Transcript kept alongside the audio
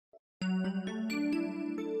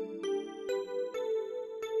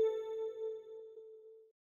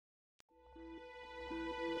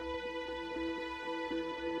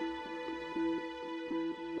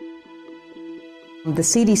The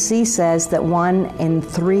CDC says that 1 in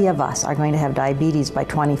 3 of us are going to have diabetes by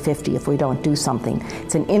 2050 if we don't do something.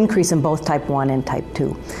 It's an increase in both type 1 and type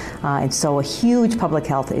 2. And so a huge public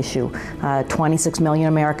health issue. 26 million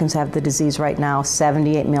Americans have the disease right now.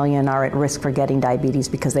 78 million are at risk for getting diabetes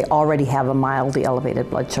because they already have a mildly elevated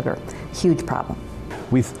blood sugar. Huge problem.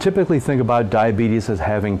 We typically think about diabetes as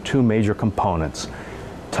having 2 major components.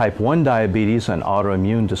 Type 1 diabetes and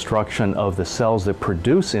autoimmune destruction of the cells that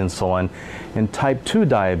produce insulin, and type 2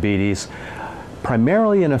 diabetes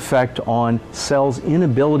primarily an effect on cells'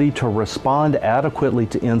 inability to respond adequately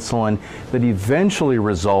to insulin that eventually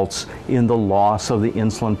results in the loss of the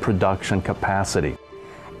insulin production capacity.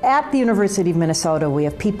 At the University of Minnesota, we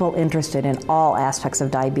have people interested in all aspects of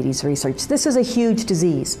diabetes research. This is a huge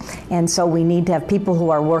disease, and so we need to have people who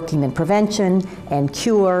are working in prevention and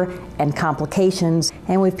cure and complications,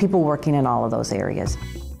 and we have people working in all of those areas.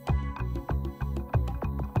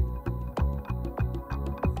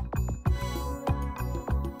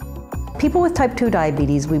 People with type 2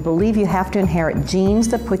 diabetes, we believe you have to inherit genes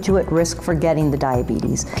that put you at risk for getting the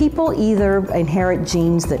diabetes. People either inherit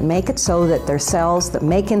genes that make it so that their cells that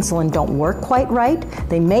make insulin don't work quite right.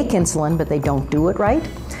 They make insulin, but they don't do it right.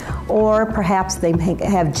 Or perhaps they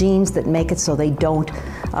have genes that make it so they don't,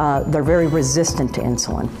 they're very resistant to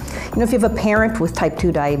insulin. You know, if you have a parent with type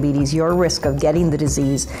 2 diabetes, your risk of getting the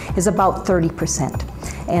disease is about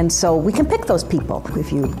 30%. And so we can pick those people.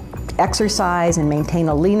 If you exercise and maintain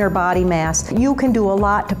a leaner body mass, you can do a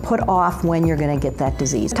lot to put off when you're going to get that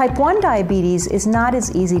disease. Type 1 diabetes is not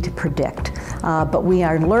as easy to predict, but we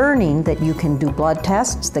are learning that you can do blood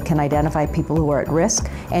tests that can identify people who are at risk,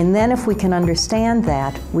 and then if we can understand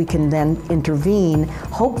that, we can then intervene,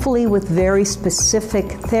 hopefully with very specific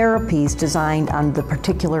therapies designed on the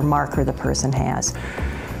particular marker the person has.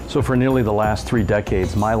 So for nearly the last 3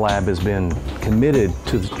 decades, my lab has been committed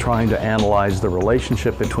to trying to analyze the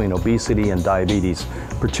relationship between obesity and diabetes,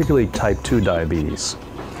 particularly type 2 diabetes.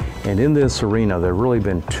 And in this arena, there have really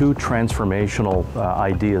been 2 transformational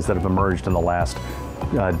ideas that have emerged in the last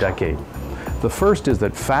decade. The first is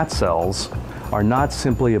that fat cells are not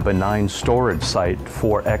simply a benign storage site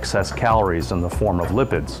for excess calories in the form of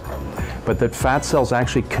lipids, but that fat cells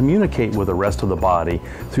actually communicate with the rest of the body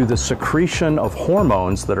through the secretion of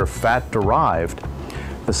hormones that are fat-derived.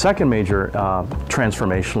 The second major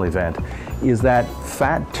transformational event is that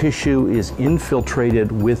fat tissue is infiltrated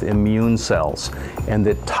with immune cells, and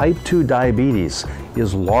that type 2 diabetes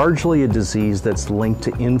is largely a disease that's linked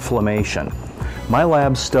to inflammation. My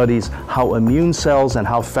lab studies how immune cells and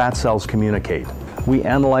how fat cells communicate. We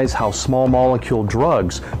analyze how small molecule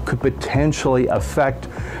drugs could potentially affect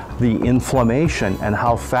the inflammation and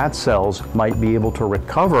how fat cells might be able to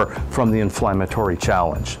recover from the inflammatory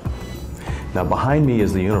challenge. Now behind me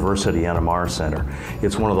is the University NMR Center.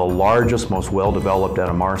 It's one of the largest, most well-developed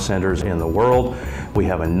NMR centers in the world. We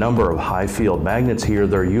have a number of high field magnets here.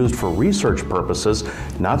 They're used for research purposes,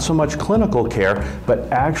 not so much clinical care,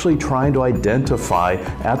 but actually trying to identify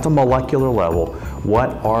at the molecular level what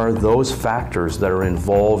are those factors that are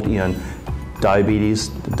involved in diabetes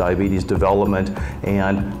development,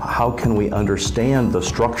 and how can we understand the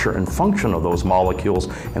structure and function of those molecules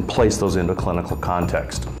and place those into clinical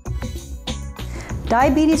context.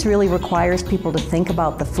 Diabetes really requires people to think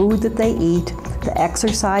about the food that they eat, the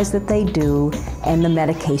exercise that they do, and the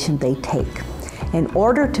medication they take. In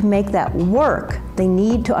order to make that work, they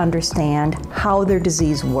need to understand how their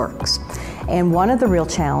disease works. And one of the real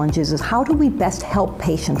challenges is how do we best help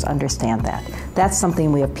patients understand that? That's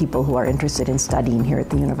something we have people who are interested in studying here at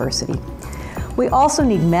the university. We also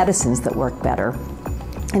need medicines that work better,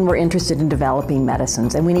 and we're interested in developing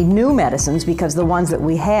medicines. And we need new medicines because the ones that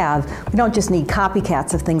we have, we don't just need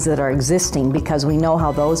copycats of things that are existing because we know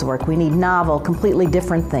how those work. We need novel, completely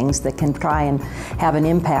different things that can try and have an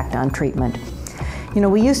impact on treatment. You know,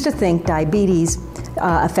 we used to think diabetes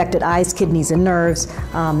affected eyes, kidneys, and nerves,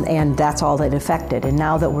 and that's all that affected. And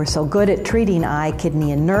now that we're so good at treating eye,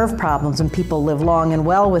 kidney, and nerve problems, and people live long and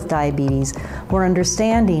well with diabetes, we're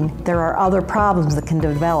understanding there are other problems that can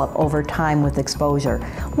develop over time with exposure.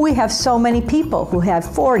 We have so many people who have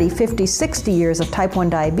 40, 50, 60 years of type 1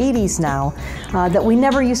 diabetes now that we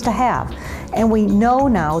never used to have. And we know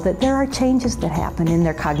now that there are changes that happen in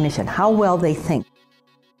their cognition, how well they think.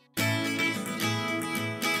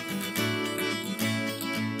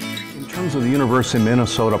 In terms of the University of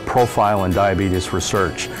Minnesota profile in diabetes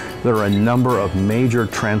research, there are a number of major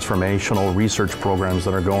transformational research programs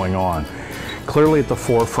that are going on. Clearly at the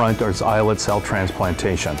forefront is islet cell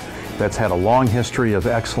transplantation. That's had a long history of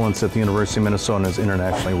excellence at the University of Minnesota and is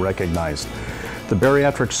internationally recognized. The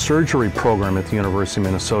bariatric surgery program at the University of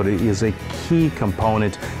Minnesota is a key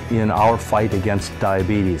component in our fight against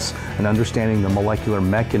diabetes, and understanding the molecular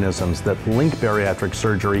mechanisms that link bariatric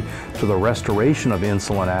surgery to the restoration of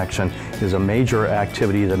insulin action is a major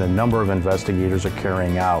activity that a number of investigators are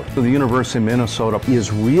carrying out. The University of Minnesota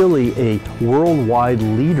is really a worldwide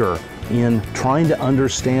leader in trying to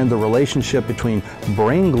understand the relationship between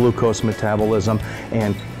brain glucose metabolism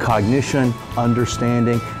and cognition,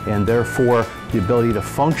 understanding, and therefore the ability to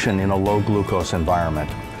function in a low glucose environment.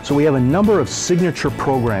 So we have a number of signature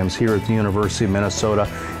programs here at the University of Minnesota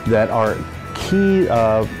that are key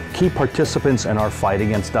participants in our fight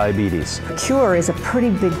against diabetes. Cure is a pretty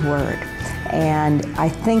big word, and I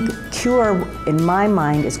think cure, in my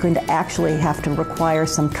mind, is going to actually have to require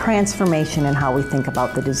some transformation in how we think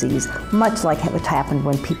about the disease, much like what happened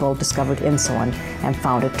when people discovered insulin and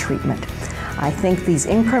found a treatment. I think these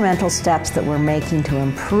incremental steps that we're making to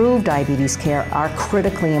improve diabetes care are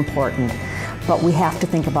critically important, but we have to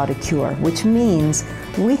think about a cure, which means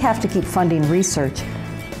we have to keep funding research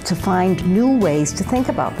to find new ways to think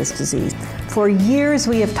about this disease. For years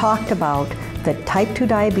we have talked about that type 2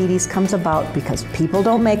 diabetes comes about because people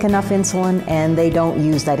don't make enough insulin and they don't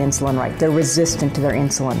use that insulin right. They're resistant to their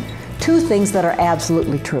insulin. Two things that are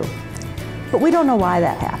absolutely true. But we don't know why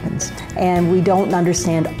that happens, and we don't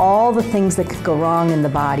understand all the things that could go wrong in the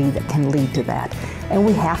body that can lead to that. And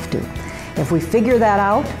we have to. If we figure that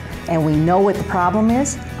out and we know what the problem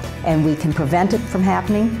is, and we can prevent it from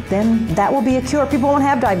happening, then that will be a cure. People won't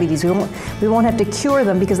have diabetes. We won't have to cure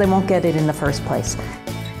them because they won't get it in the first place.